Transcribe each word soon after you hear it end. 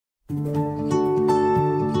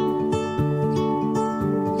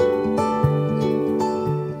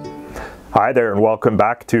Hi there, and welcome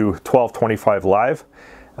back to 1225 Live.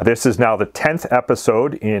 This is now the 10th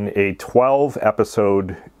episode in a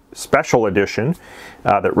 12-episode special edition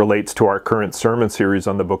that relates to our current sermon series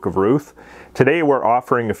on the book of Ruth. Today we're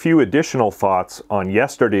offering a few additional thoughts on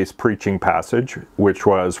yesterday's preaching passage, which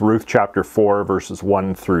was Ruth chapter 4, verses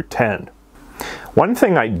 1 through 10. One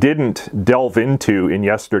thing I didn't delve into in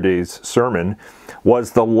yesterday's sermon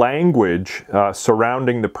was the language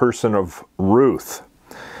surrounding the person of Ruth.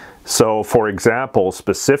 So, for example,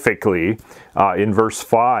 specifically, in verse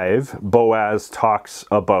 5, Boaz talks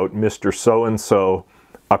about Mr. So-and-so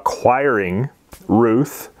acquiring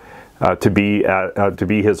Ruth to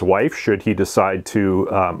be his wife, should he decide to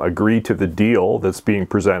agree to the deal that's being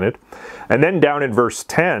presented. And then down in verse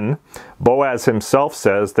 10, Boaz himself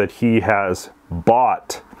says that he has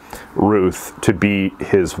bought Ruth to be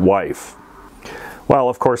his wife. Well,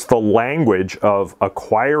 of course, the language of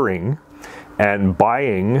acquiring and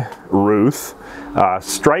buying Ruth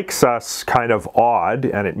strikes us kind of odd,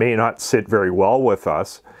 and it may not sit very well with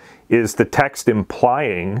us. Is the text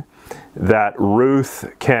implying that Ruth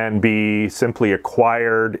can be simply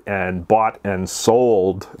acquired and bought and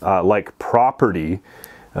sold like property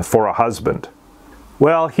for a husband?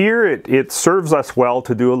 Well, here it serves us well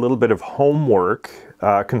to do a little bit of homework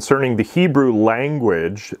concerning the Hebrew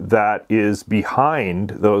language that is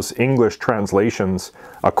behind those English translations,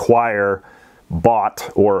 acquire, bought,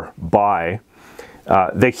 or buy.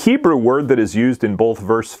 The Hebrew word that is used in both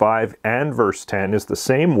verse 5 and verse 10 is the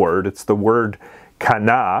same word. It's the word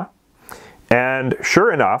kana. And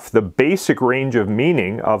sure enough, the basic range of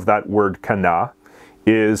meaning of that word kana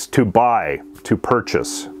is to buy, to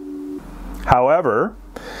purchase. However,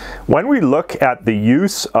 when we look at the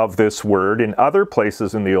use of this word in other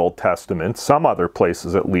places in the Old Testament, some other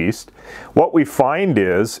places at least, what we find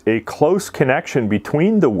is a close connection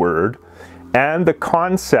between the word and the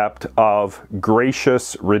concept of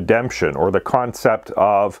gracious redemption, or the concept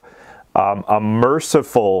of a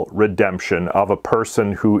merciful redemption of a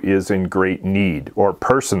person who is in great need, or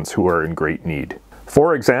persons who are in great need.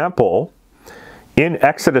 For example, in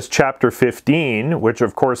Exodus chapter 15, which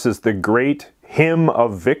of course is the great hymn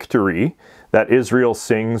of victory that Israel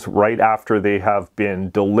sings right after they have been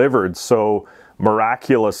delivered so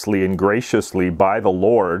miraculously and graciously by the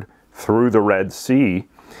Lord through the Red Sea,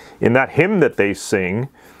 in that hymn that they sing,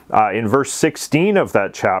 in verse 16 of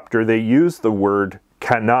that chapter, they use the word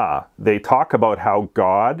kana. They talk about how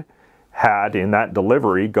God had, in that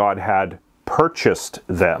delivery, God had purchased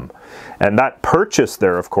them. And that purchase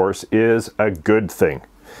there, of course, is a good thing.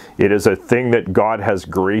 It is a thing that God has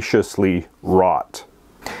graciously wrought.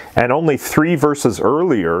 And only 3 verses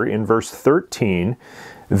earlier, in verse 13,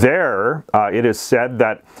 there it is said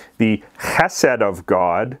that the chesed of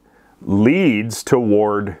God leads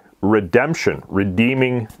toward redemption,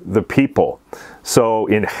 redeeming the people. So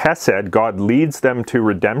in Chesed, God leads them to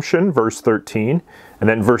redemption, verse 13, and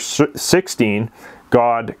then verse 16,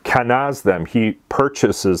 God kanas them, he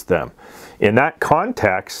purchases them. In that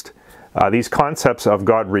context, these concepts of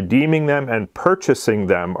God redeeming them and purchasing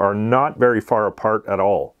them are not very far apart at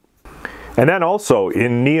all. And then also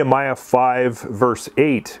in Nehemiah 5, verse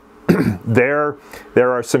 8, there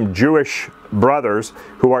are some Jewish brothers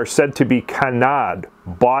who are said to be kanad,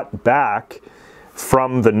 bought back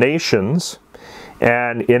from the nations.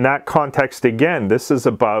 And in that context, again, this is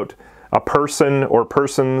about a person or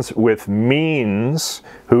persons with means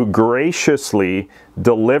who graciously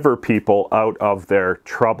deliver people out of their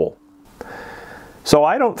trouble. So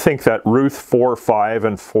I don't think that Ruth 4:5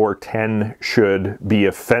 and 4:10 should be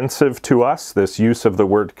offensive to us, this use of the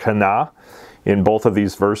word kana in both of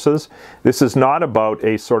these verses. This is not about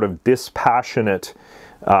a sort of dispassionate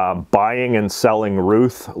buying and selling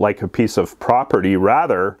Ruth like a piece of property.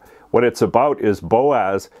 Rather, what it's about is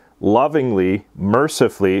Boaz lovingly,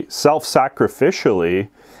 mercifully, self-sacrificially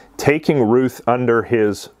taking Ruth under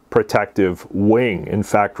his protective wing. In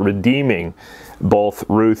fact, redeeming both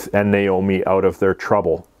Ruth and Naomi out of their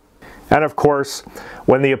trouble. And of course,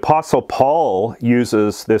 when the Apostle Paul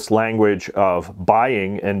uses this language of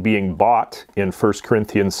buying and being bought in 1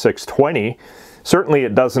 Corinthians 6:20, certainly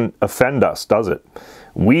it doesn't offend us, does it?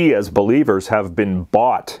 We as believers have been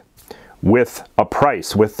bought with a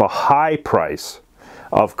price, with the high price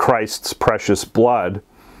of Christ's precious blood.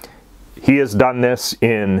 He has done this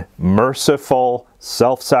in merciful,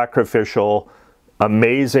 self-sacrificial,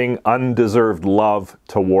 amazing, undeserved love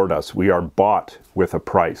toward us. We are bought with a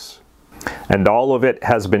price. And all of it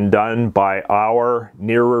has been done by our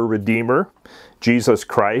nearer Redeemer, Jesus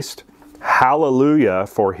Christ. Hallelujah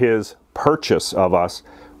for his purchase of us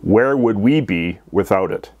where would we be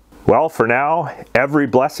without it? Well, for now, every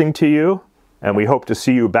blessing to you, and we hope to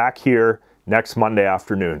see you back here next Monday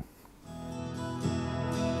afternoon.